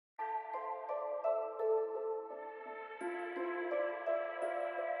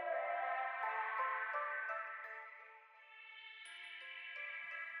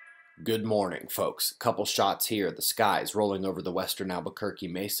Good morning, folks. Couple shots here. The skies rolling over the western Albuquerque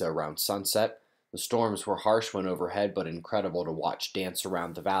Mesa around sunset. The storms were harsh when overhead, but incredible to watch dance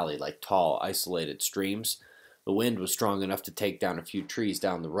around the valley like tall, isolated streams. The wind was strong enough to take down a few trees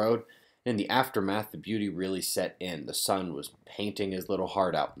down the road. In the aftermath, the beauty really set in. The sun was painting his little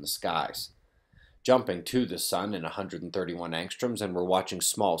heart out in the skies. Jumping to the sun in 131 angstroms, and we're watching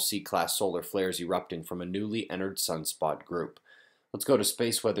small C-class solar flares erupting from a newly entered sunspot group. Let's go to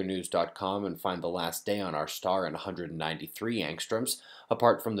spaceweathernews.com and find the last day on our star in 193 angstroms.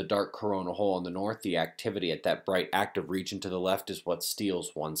 Apart from the dark corona hole in the north, the activity at that bright active region to the left is what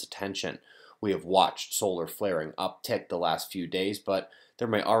steals one's attention. We have watched solar flaring uptick the last few days, but there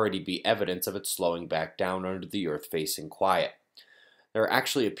may already be evidence of it slowing back down under the Earth-facing quiet. There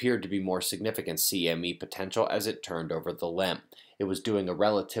actually appeared to be more significant CME potential as it turned over the limb. It was doing a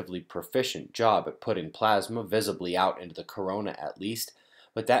relatively proficient job at putting plasma visibly out into the corona at least,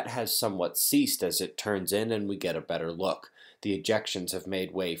 but that has somewhat ceased as it turns in and we get a better look. The ejections have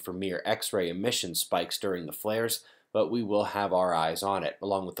made way for mere X-ray emission spikes during the flares, but we will have our eyes on it,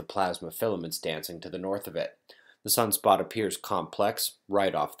 along with the plasma filaments dancing to the north of it. The sunspot appears complex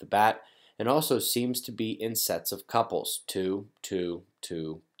right off the bat, and also seems to be in sets of couples, 2, 2,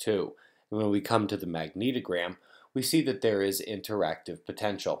 2, 2. And when we come to the magnetogram, we see that there is interactive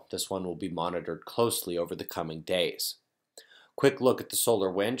potential. This one will be monitored closely over the coming days. Quick look at the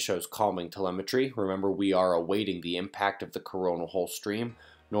solar wind shows calming telemetry. Remember, we are awaiting the impact of the coronal hole stream.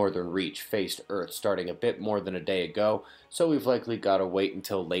 Northern reach faced Earth starting a bit more than a day ago, so we've likely got to wait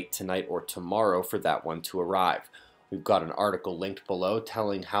until late tonight or tomorrow for that one to arrive. We've got an article linked below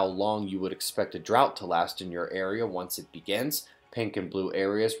telling how long you would expect a drought to last in your area once it begins. Pink and blue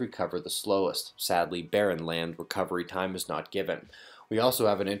areas recover the slowest. Sadly, barren land recovery time is not given. We also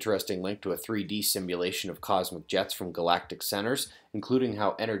have an interesting link to a 3D simulation of cosmic jets from galactic centers, including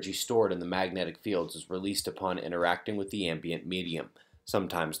how energy stored in the magnetic fields is released upon interacting with the ambient medium.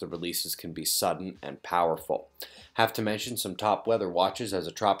 Sometimes the releases can be sudden and powerful. Have to mention some top weather watches as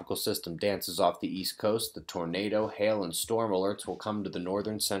a tropical system dances off the east coast. The tornado, hail, and storm alerts will come to the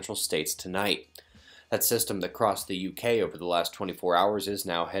northern central states tonight. That system that crossed the UK over the last 24 hours is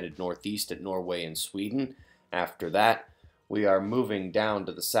now headed northeast at Norway and Sweden. After that, we are moving down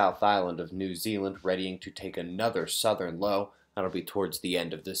to the South Island of New Zealand, readying to take another southern low. That'll be towards the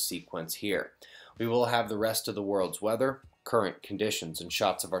end of this sequence here. We will have the rest of the world's weather, current conditions, and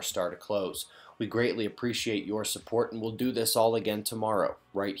shots of our star to close. We greatly appreciate your support, and we'll do this all again tomorrow,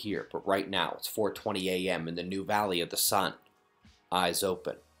 right here. But right now, it's 4:20 a.m. in the new Valley of the Sun. Eyes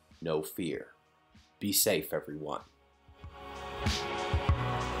open, no fear. Be safe, everyone.